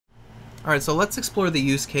Alright, so let's explore the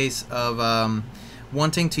use case of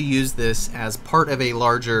wanting to use this as part of a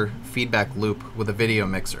larger feedback loop with a video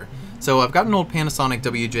mixer. So I've got an old Panasonic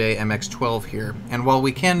WJ-MX12 here, and while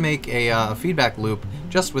we can make a feedback loop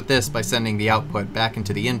just with this by sending the output back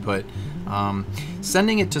into the input,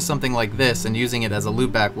 sending it to something like this and using it as a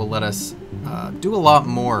loopback will let us do a lot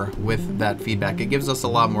more with that feedback. It gives us a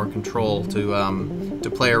lot more control to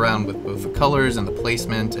play around with both the colors and the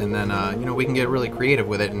placement, and then you know, we can get really creative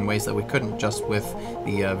with it in ways that we couldn't just with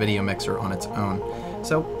the video mixer on its own.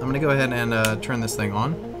 So I'm going to go ahead and turn this thing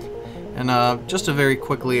on, and just to very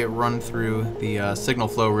quickly run through the signal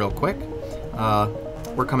flow real quick.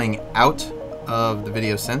 We're coming out of the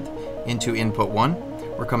video synth into input 1.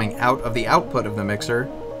 We're coming out of the output of the mixer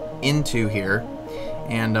into here,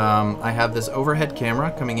 and I have this overhead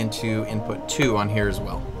camera coming into input 2 on here as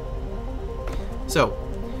well. So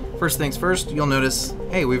first things first, you'll notice,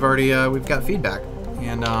 hey, we've got feedback,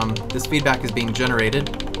 and this feedback is being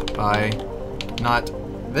generated by not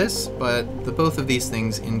this, but both of these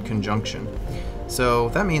things in conjunction. So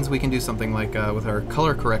that means we can do something like with our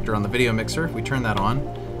color corrector on the video mixer. If we turn that on,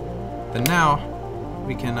 then now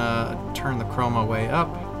we can turn the chroma way up.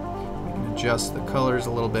 We can adjust the colors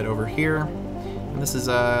a little bit over here, and this is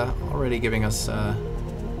already giving us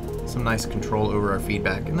some nice control over our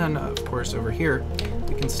feedback. And then of course over here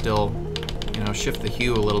we can still, you know, shift the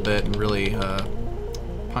hue a little bit and really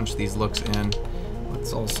punch these looks in.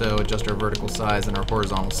 Let's also adjust our vertical size and our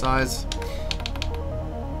horizontal size.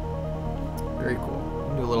 Very cool.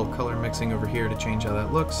 We'll do a little color mixing over here to change how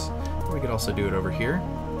that looks. We could also do it over here.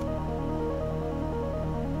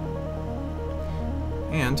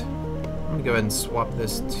 And I'm going to go ahead and swap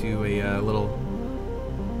this to a little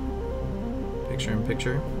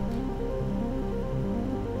picture-in-picture.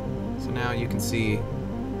 So now you can see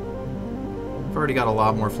we've already got a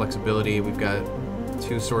lot more flexibility. We've got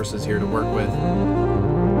two sources here to work with.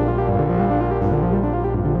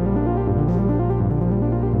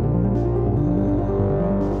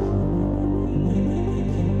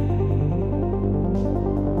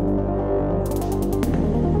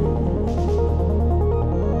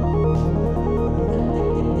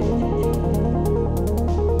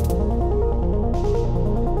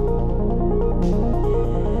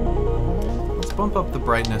 Let's bump up the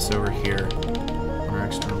brightness over here on our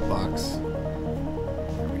external box.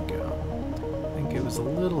 It was a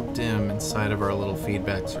little dim inside of our little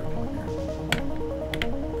feedback circle here.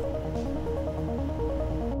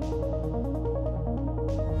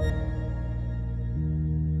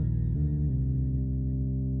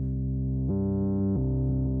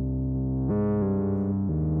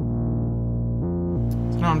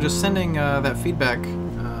 So now I'm just sending that feedback,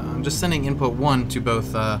 I'm just sending input 1 to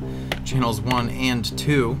both channels 1 and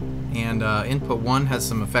 2, and input 1 has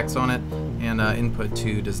some effects on it, and input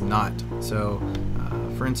 2 does not. So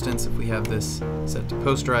for instance, if we have this set to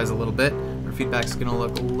posterize a little bit, our feedback's going to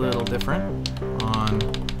look a little different on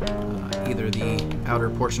either the outer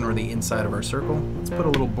portion or the inside of our circle. Let's put a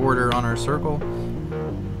little border on our circle.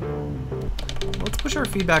 Let's push our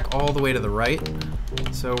feedback all the way to the right,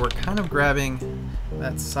 so we're kind of grabbing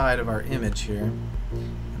that side of our image here.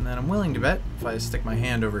 And then I'm willing to bet if I stick my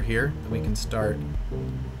hand over here, that we can start,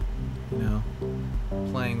 you know,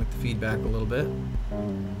 playing with the feedback a little bit.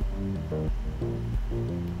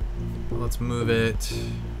 Let's move it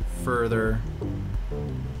further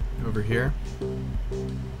over here.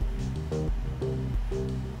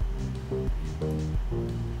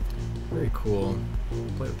 Very cool.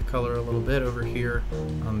 Play with the color a little bit over here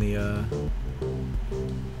on the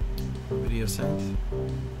video synth.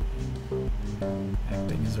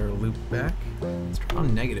 Acting as our loop back. Let's turn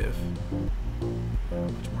on negative.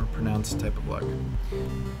 Much more pronounced type of look.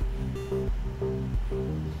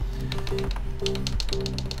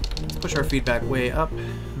 Let's push our feedback way up,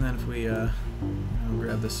 and then if we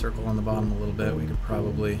grab this circle on the bottom a little bit, we could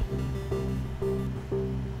probably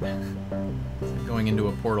going into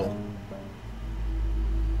a portal.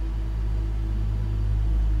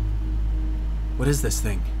 What is this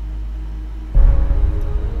thing?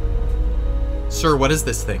 Sir, what is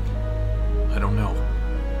this thing? I don't know.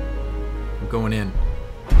 I'm going in.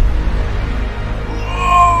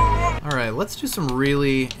 Alright, let's do some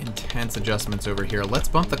really intense adjustments over here. Let's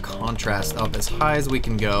bump the contrast up as high as we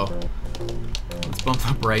can go. Let's bump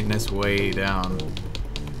the brightness way down.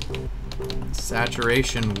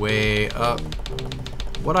 Saturation way up.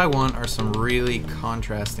 What I want are some really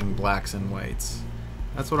contrasting blacks and whites.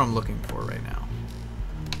 That's what I'm looking for right now.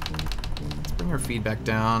 Let's bring our feedback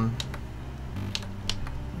down.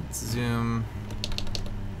 Let's zoom.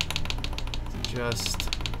 Let's adjust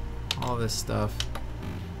all this stuff.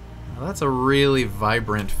 Well, that's a really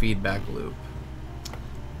vibrant feedback loop.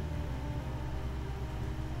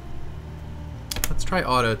 Let's try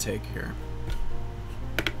auto take here.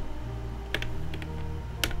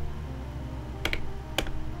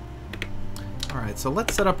 Alright, so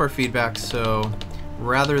let's set up our feedback so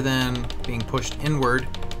rather than being pushed inward,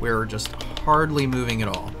 we're just hardly moving at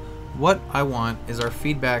all. What I want is our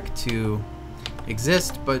feedback to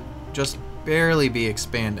exist but just barely be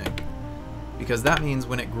expanding, because that means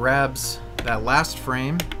when it grabs that last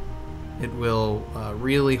frame, it will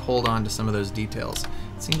really hold on to some of those details.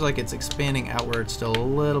 It seems like it's expanding outward still a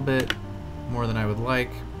little bit more than I would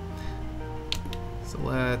like. So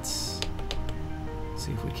let's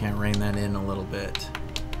see if we can't rein that in a little bit.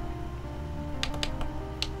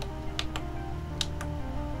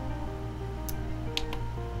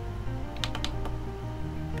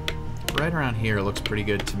 Right around here looks pretty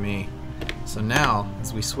good to me. So now,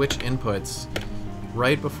 as we switch inputs,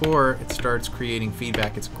 right before it starts creating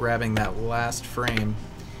feedback, it's grabbing that last frame,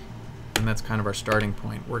 and that's kind of our starting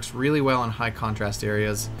point. Works really well in high contrast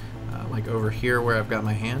areas, like over here where I've got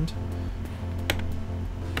my hand.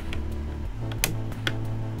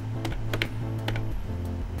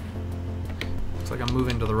 Looks like I'm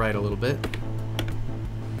moving to the right a little bit.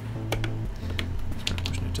 Start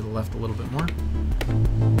pushing it to the left a little bit more.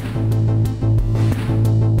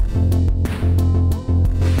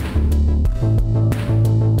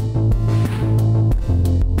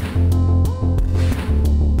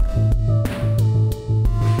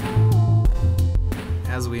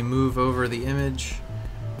 As we move over the image,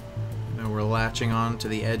 you know, we're latching on to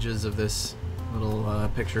the edges of this little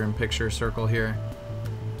picture-in-picture circle here,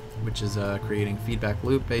 which is creating feedback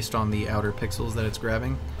loop based on the outer pixels that it's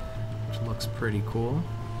grabbing, which looks pretty cool.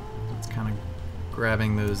 It's kind of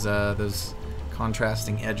grabbing those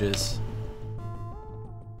contrasting edges.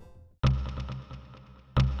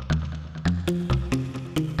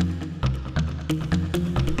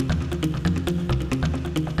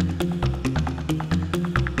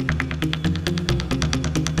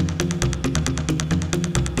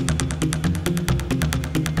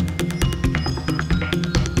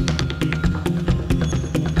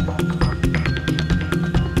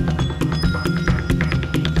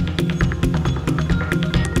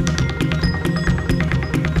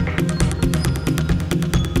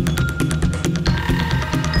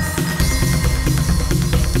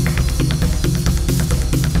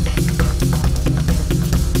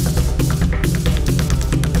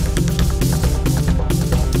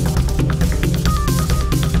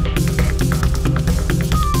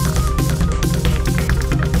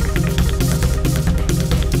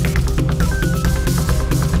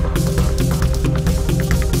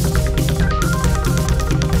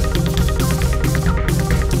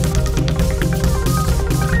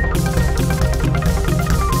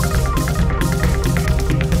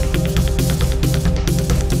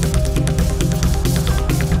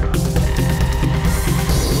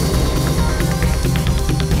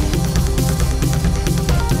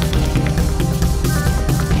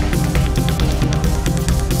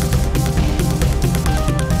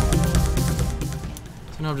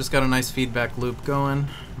 I've just got a nice feedback loop going.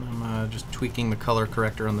 I'm just tweaking the color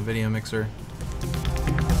corrector on the video mixer.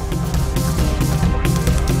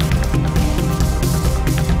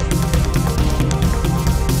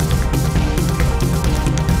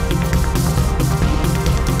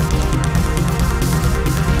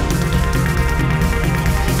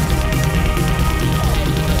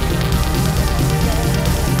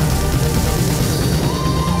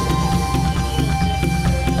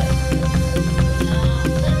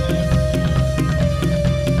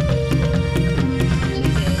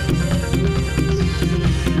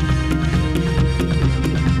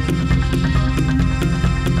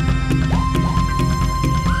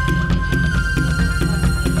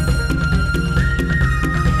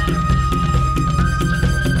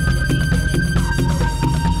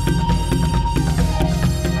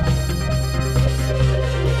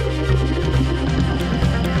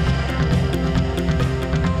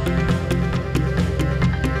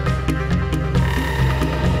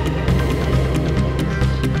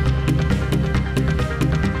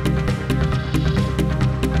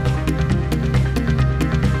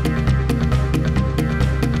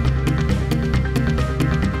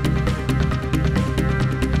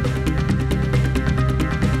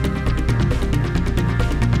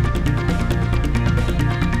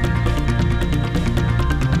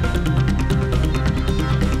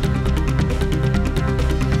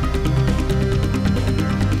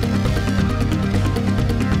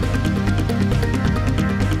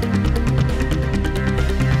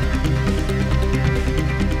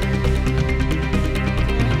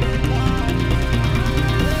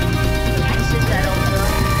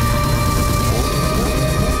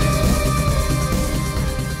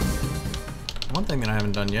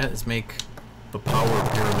 done yet is make the power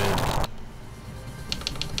pyramid.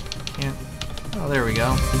 Can't. Oh, there we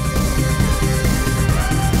go.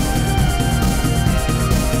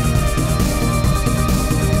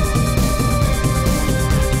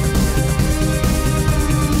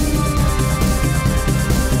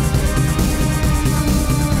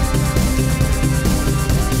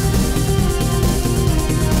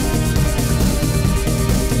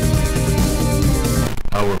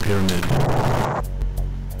 Power pyramid.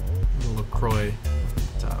 LaCroix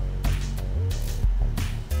top.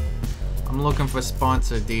 I'm looking for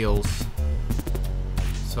sponsor deals.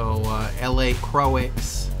 So LA Croix,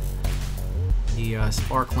 the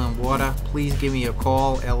sparkling water. Please give me a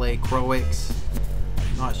call, LA Croix.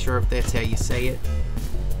 Not sure if that's how you say it.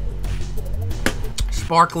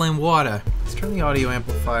 Sparkling water. Let's turn the audio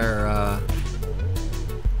amplifier.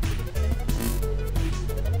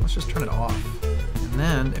 Let's just turn it off. And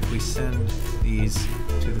then if we send these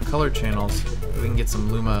to the color channels, we can get some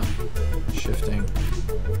luma shifting.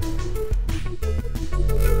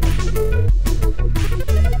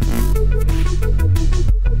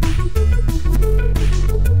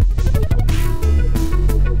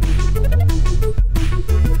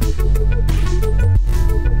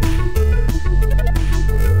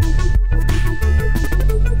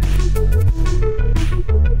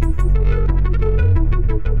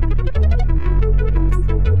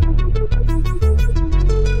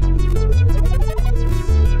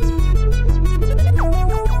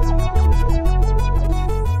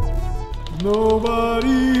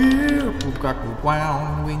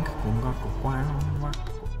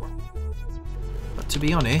 But to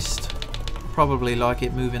be honest, I probably like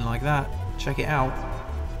it moving like that. Check it out.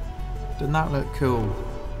 Doesn't that look cool?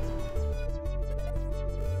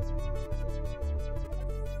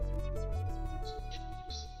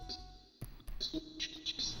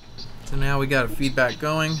 So now we got a feedback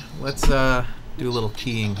going. Let's do a little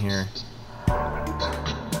keying here.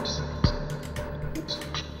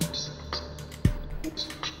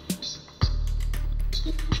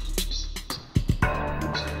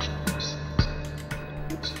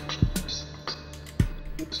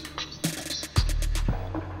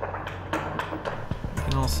 We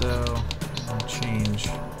can also change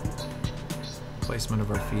placement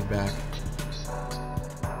of our feedback.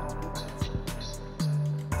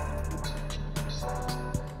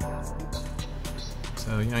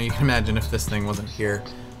 So, you know, you can imagine if this thing wasn't here,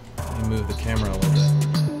 you move the camera a little bit.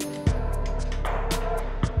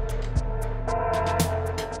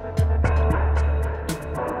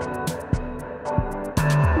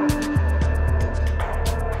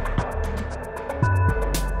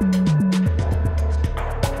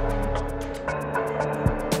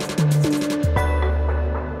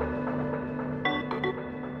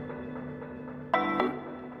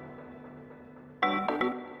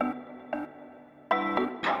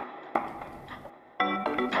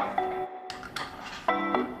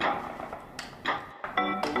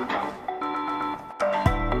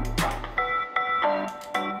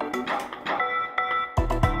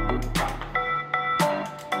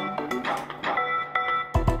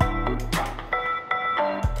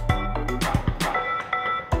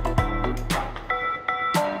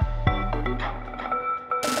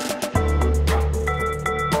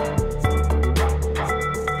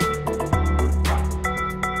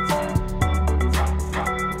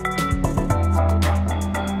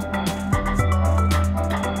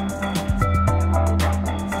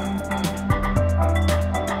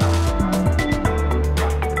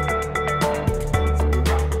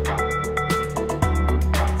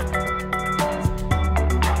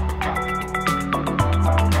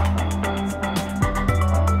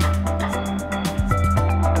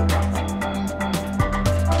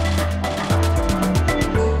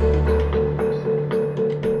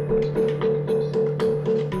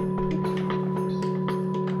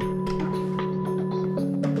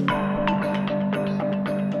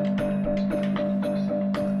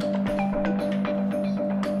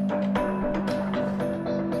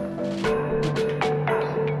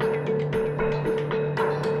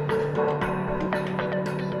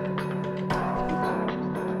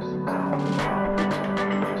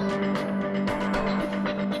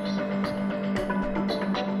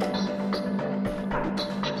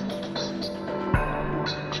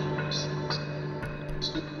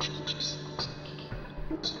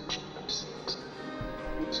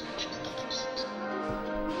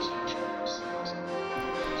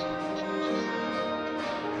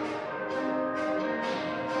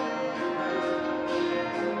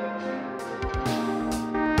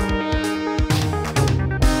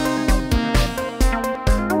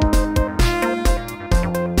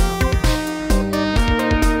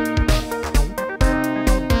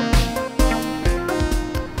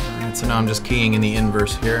 I'm just keying in the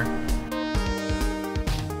inverse here.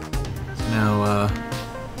 So now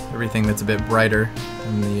everything that's a bit brighter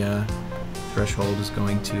than the threshold is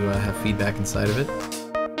going to have feedback inside of it.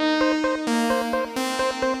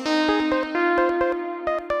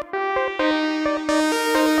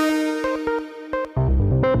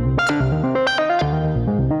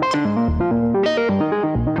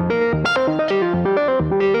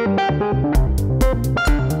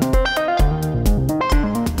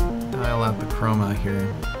 Dial out the chroma here.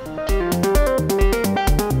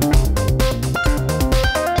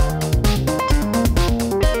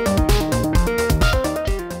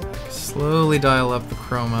 Slowly dial up the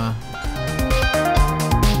chroma.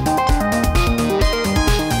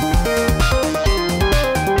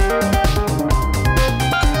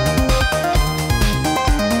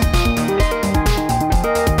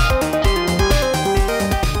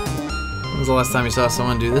 When was the last time you saw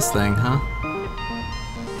someone do this thing, huh?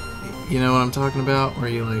 You know what I'm talking about? Where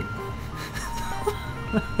you like...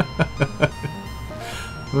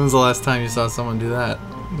 When was the last time you saw someone do that?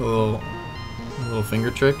 The little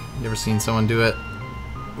finger trick? You ever seen someone do it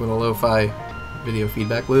with a lo-fi video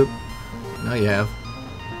feedback loop? No, you have.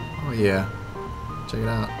 Oh yeah. Check it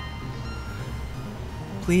out.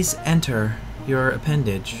 Please enter your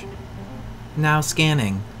appendage. Now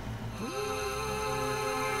scanning.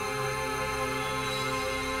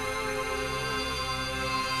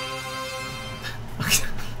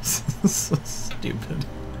 So stupid.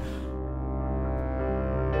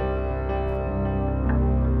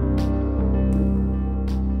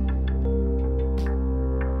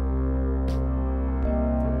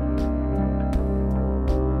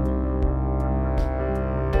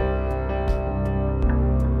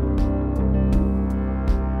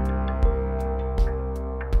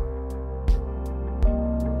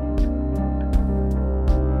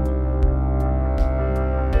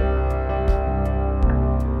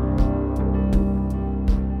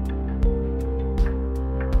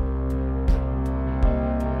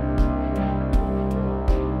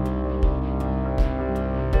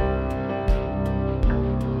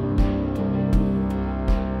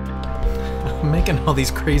 I'm making all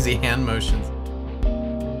these crazy hand motions.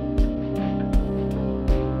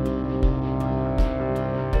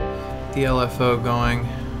 The LFO going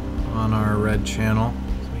on our red channel,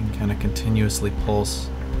 so we can kind of continuously pulse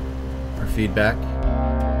our feedback.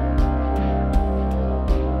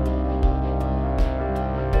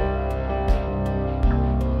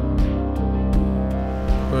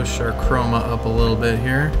 Push our chroma up a little bit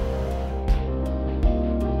here.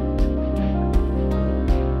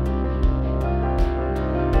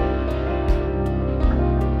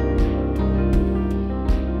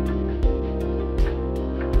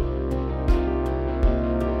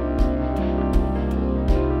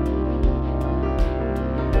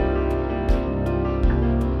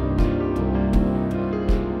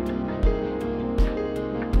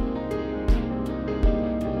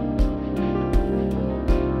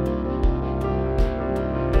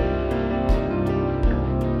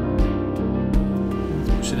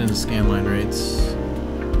 Push it into scanline rates.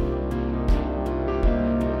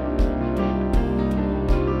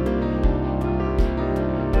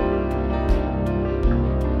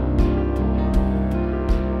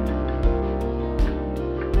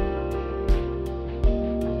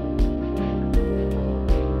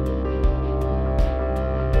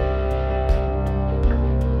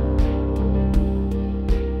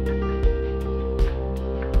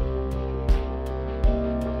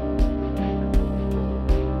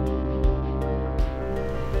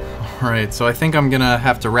 Alright, so I think I'm gonna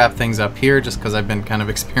have to wrap things up here just because I've been kind of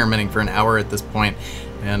experimenting for an hour at this point,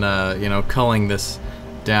 and you know, culling this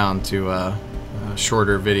down to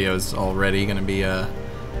shorter videos already gonna be a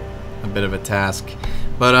bit of a task.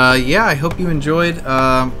 But yeah, I hope you enjoyed.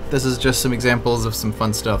 This is just some examples of some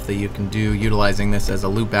fun stuff that you can do utilizing this as a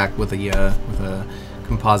loopback with a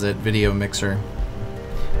composite video mixer.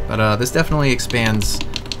 But this definitely expands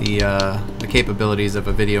the capabilities of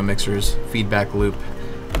a video mixer's feedback loop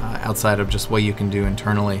outside of just what you can do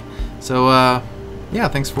internally. So yeah,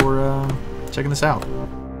 thanks for checking this out.